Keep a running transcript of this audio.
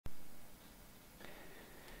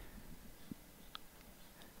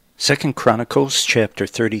2 Chronicles chapter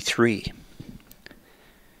 33.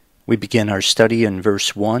 We begin our study in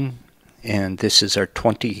verse 1, and this is our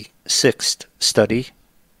 26th study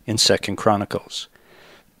in 2 Chronicles.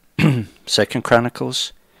 2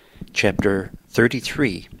 Chronicles chapter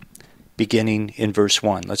 33, beginning in verse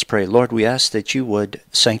 1. Let's pray. Lord, we ask that you would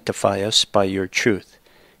sanctify us by your truth.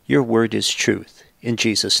 Your word is truth. In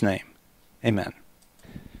Jesus' name, amen.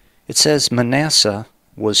 It says Manasseh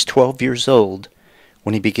was 12 years old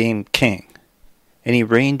when he became king, and he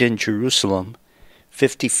reigned in Jerusalem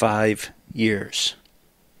 55 years.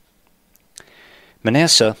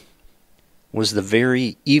 Manasseh was the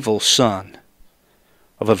very evil son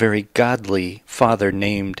of a very godly father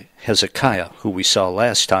named Hezekiah, who we saw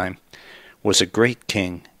last time was a great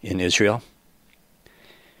king in Israel.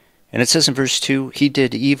 And it says in verse 2, he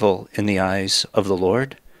did evil in the eyes of the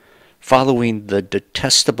Lord, following the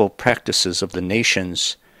detestable practices of the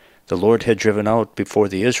nations the Lord had driven out before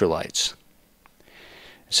the Israelites.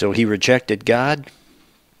 So he rejected God,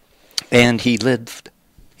 and he lived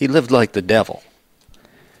like the devil.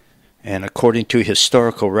 And according to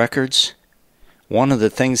historical records, one of the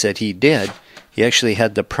things that he did, he actually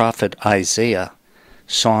had the prophet Isaiah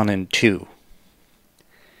sawn in two.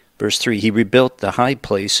 Verse 3, he rebuilt the high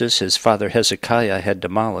places his father Hezekiah had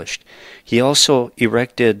demolished. He also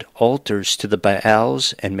erected altars to the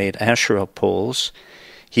Baals and made Asherah poles.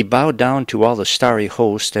 He bowed down to all the starry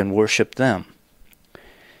host and worshipped them.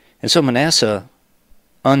 And so Manasseh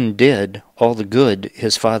undid all the good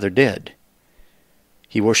his father did.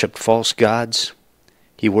 He worshipped false gods.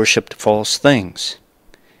 He worshipped false things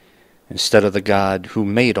instead of the God who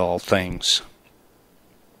made all things.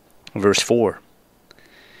 Verse 4.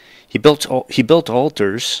 He built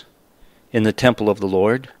altars in the temple of the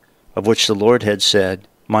Lord, of which the Lord had said,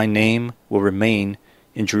 my name will remain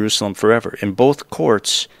in Jerusalem forever. In both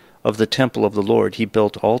courts of the temple of the Lord, he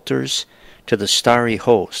built altars to the starry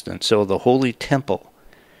host. And so the holy temple,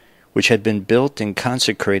 which had been built and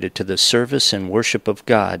consecrated to the service and worship of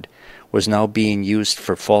God, was now being used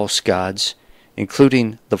for false gods,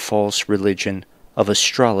 including the false religion of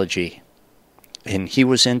astrology. And he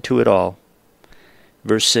was into it all.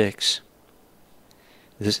 Verse 6.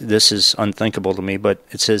 This is unthinkable to me, but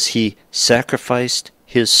it says he sacrificed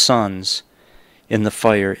his sons in the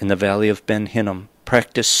fire in the valley of Ben Hinnom,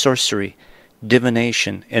 practiced sorcery,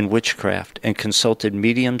 divination, and witchcraft, and consulted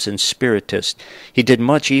mediums and spiritists. He did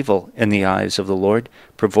much evil in the eyes of the Lord,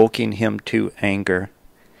 provoking him to anger.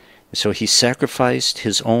 So he sacrificed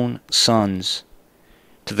his own sons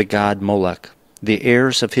to the god Molech. The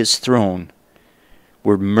heirs of his throne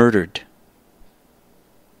were murdered.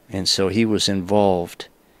 And so he was involved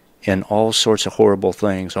in all sorts of horrible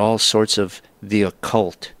things, all sorts of the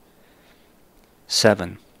occult.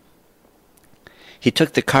 7. He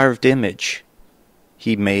took the carved image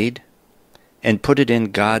he made and put it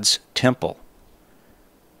in God's temple.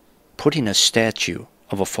 Putting a statue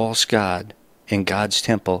of a false god in God's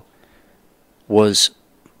temple was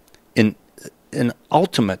an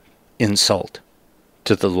ultimate insult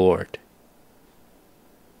to the Lord.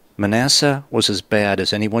 Manasseh was as bad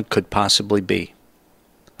as anyone could possibly be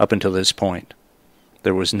up until this point.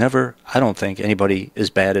 There was never, I don't think, anybody as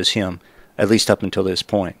bad as him, at least up until this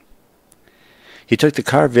point. He took the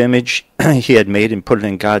carved image he had made and put it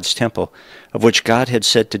in God's temple, of which God had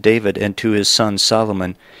said to David and to his son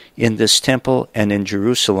Solomon, in this temple and in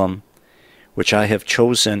Jerusalem, which I have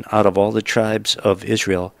chosen out of all the tribes of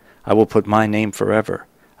Israel, I will put my name forever.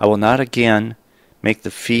 I will not again make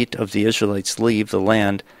the feet of the Israelites leave the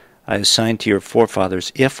land I assigned to your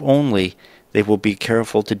forefathers, if only they will be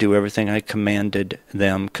careful to do everything I commanded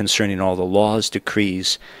them concerning all the laws,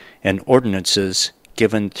 decrees, and ordinances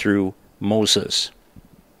given through Moses.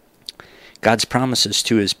 God's promises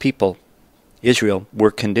to his people, Israel,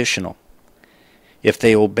 were conditional. If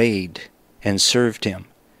they obeyed and served him,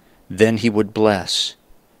 then he would bless.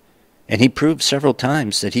 And he proved several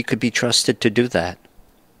times that he could be trusted to do that.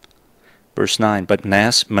 Verse 9, but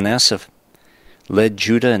Manasseh led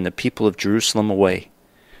Judah and the people of Jerusalem away,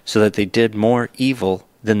 so that they did more evil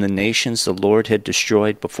than the nations the Lord had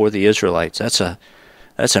destroyed before the Israelites. That's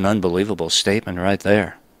an unbelievable statement right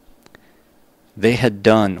there. They had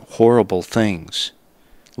done horrible things,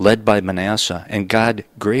 led by Manasseh, and God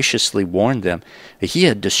graciously warned them that he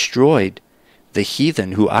had destroyed the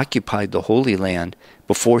heathen who occupied the Holy Land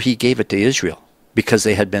before he gave it to Israel, because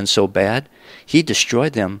they had been so bad. He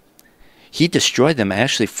destroyed them. He destroyed them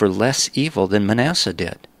actually for less evil than Manasseh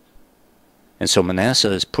did. And so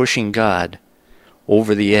Manasseh is pushing God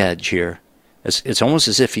over the edge here. It's almost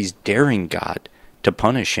as if he's daring God to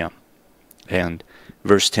punish him. And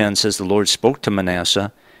verse 10 says, the Lord spoke to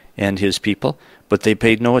Manasseh and his people, but they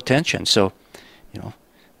paid no attention. So,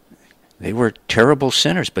 they were terrible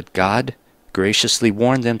sinners, but God graciously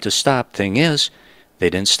warned them to stop. Thing is,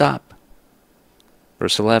 they didn't stop.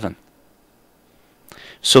 Verse 11.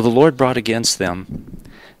 So the Lord brought against them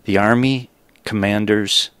the army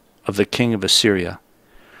commanders of the king of Assyria,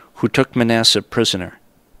 who took Manasseh prisoner,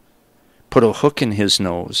 put a hook in his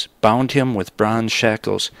nose, bound him with bronze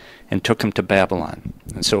shackles, and took him to Babylon.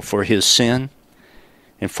 And so for his sin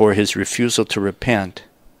and for his refusal to repent,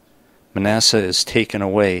 Manasseh is taken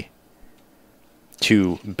away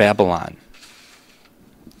to Babylon.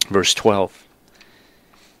 Verse 12.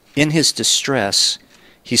 In his distress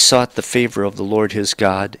he sought the favor of the Lord his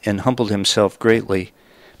God, and humbled himself greatly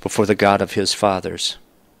before the God of his fathers.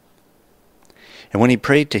 And when he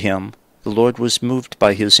prayed to him, the Lord was moved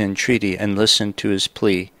by his entreaty and listened to his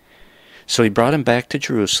plea. So he brought him back to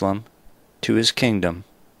Jerusalem, to his kingdom.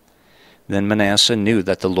 Then Manasseh knew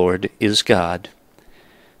that the Lord is God.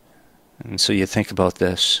 And so you think about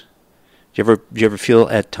this. Do you ever feel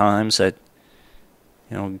at times that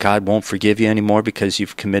God won't forgive you anymore because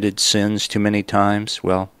you've committed sins too many times?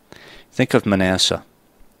 Well, think of Manasseh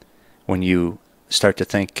when you start to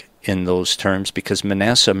think in those terms, because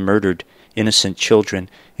Manasseh murdered innocent children,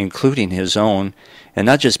 including his own, and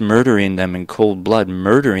not just murdering them in cold blood,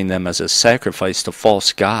 murdering them as a sacrifice to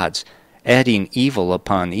false gods, adding evil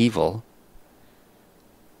upon evil.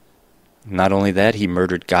 Not only that, he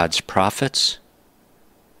murdered God's prophets.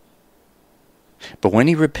 But when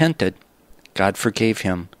he repented, God forgave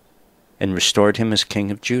him and restored him as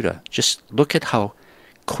king of Judah. Just look at how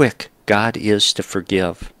quick God is to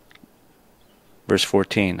forgive. Verse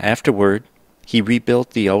 14, afterward, he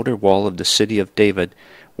rebuilt the outer wall of the city of David,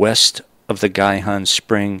 west of the Gihon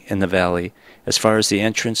spring in the valley, as far as the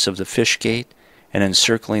entrance of the fish gate, and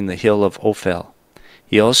encircling the hill of Ophel.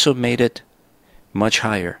 He also made it much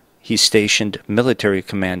higher. He stationed military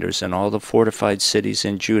commanders in all the fortified cities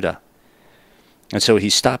in Judah. And so he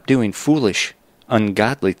stopped doing foolish,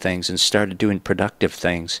 ungodly things and started doing productive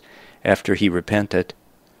things after he repented.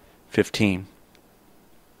 15.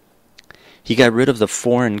 He got rid of the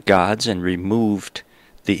foreign gods and removed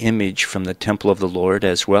the image from the temple of the Lord,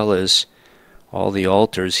 as well as all the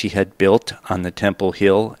altars he had built on the temple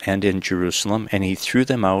hill and in Jerusalem, and he threw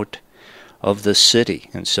them out of the city.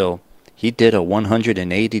 And so he did a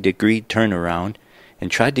 180-degree turnaround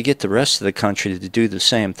and tried to get the rest of the country to do the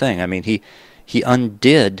same thing. I mean, he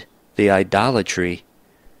undid the idolatry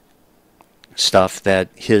stuff that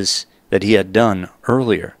he had done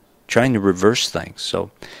earlier, trying to reverse things.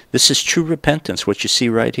 So this is true repentance, what you see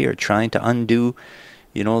right here, trying to undo,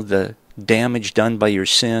 the damage done by your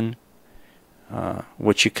sin,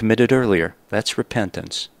 what you committed earlier. That's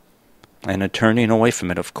repentance. And a turning away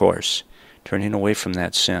from it, of course, turning away from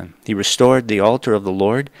that sin. He restored the altar of the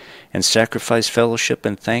Lord and sacrificed fellowship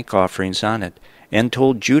and thank offerings on it, and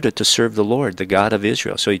told Judah to serve the Lord, the God of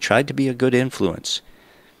Israel. So he tried to be a good influence.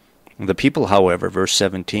 The people, however, verse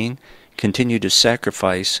 17, continued to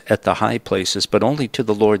sacrifice at the high places, but only to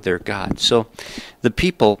the Lord their God. So the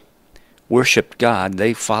people worshipped God.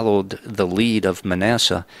 They followed the lead of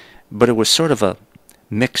Manasseh, but it was sort of a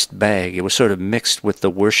mixed bag. It was sort of mixed with the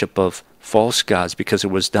worship of false gods, because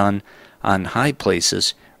it was done on high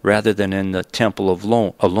places rather than in the temple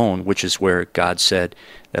alone, which is where God said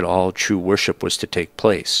that all true worship was to take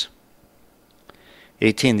place.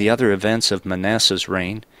 18. The other events of Manasseh's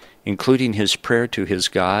reign, including his prayer to his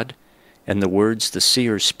God and the words the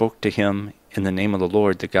seers spoke to him in the name of the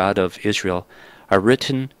Lord, the God of Israel, are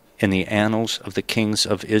written in the annals of the kings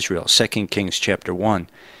of Israel. 2 Kings chapter 1,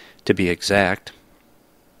 to be exact.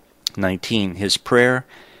 19. His prayer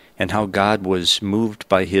and how God was moved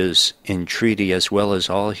by his entreaty, as well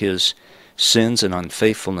as all his sins and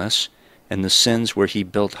unfaithfulness, and the sins where he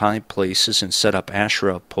built high places and set up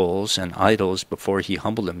Asherah poles and idols before he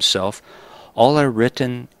humbled himself, all are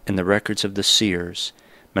written in the records of the seers.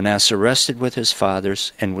 Manasseh rested with his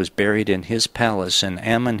fathers and was buried in his palace, and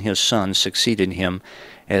Amon his son succeeded him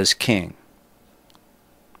as king.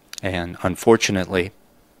 And unfortunately,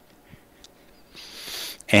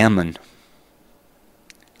 Amon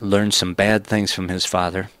learned some bad things from his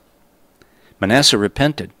father. Manasseh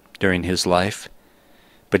repented during his life,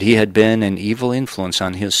 but he had been an evil influence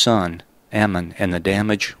on his son, Amon, and the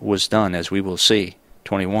damage was done, as we will see.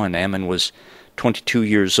 21. Amon was 22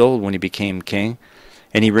 years old when he became king,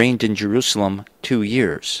 and he reigned in Jerusalem 2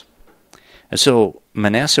 years. And so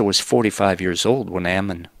Manasseh was 45 years old when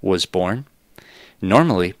Amon was born.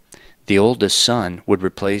 Normally, the oldest son would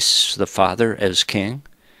replace the father as king,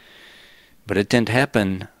 but it didn't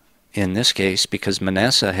happen in this case because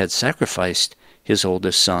Manasseh had sacrificed his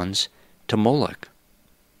oldest sons to Moloch.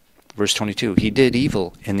 Verse 22, he did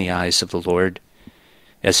evil in the eyes of the Lord,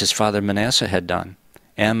 as his father Manasseh had done.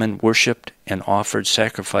 Amon worshipped and offered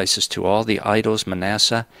sacrifices to all the idols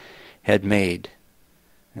Manasseh had made.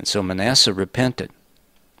 And so Manasseh repented,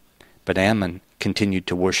 but Amon continued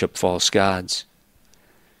to worship false gods.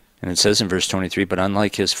 And it says in verse 23, but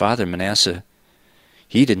unlike his father Manasseh,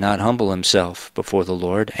 he did not humble himself before the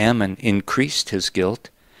Lord. Amon increased his guilt.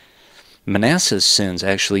 Manasseh's sins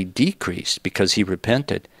actually decreased because he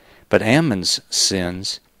repented, but Ammon's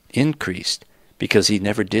sins increased because he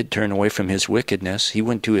never did turn away from his wickedness. He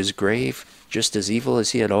went to his grave just as evil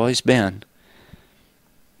as he had always been.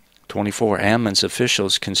 24, Ammon's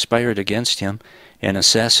officials conspired against him and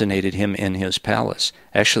assassinated him in his palace.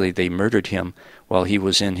 Actually, they murdered him while he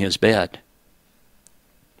was in his bed.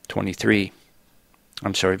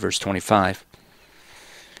 Verse 25.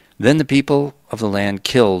 Then the people of the land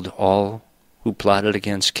killed all who plotted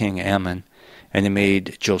against King Ammon, and they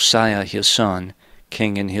made Josiah his son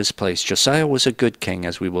king in his place. Josiah was a good king,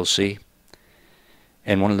 as we will see.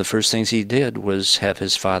 And one of the first things he did was have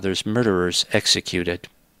his father's murderers executed.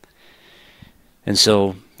 And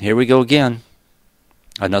so, here we go again.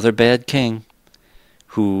 Another bad king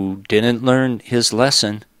who didn't learn his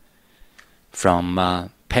lesson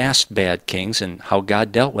from past bad kings and how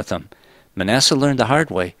God dealt with them. Manasseh learned the hard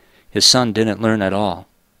way. His son didn't learn at all.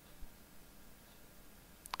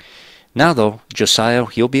 Now, though, Josiah,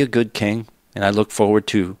 he'll be a good king, and I look forward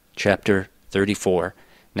to chapter 34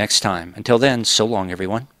 next time. Until then, so long,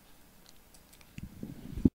 everyone.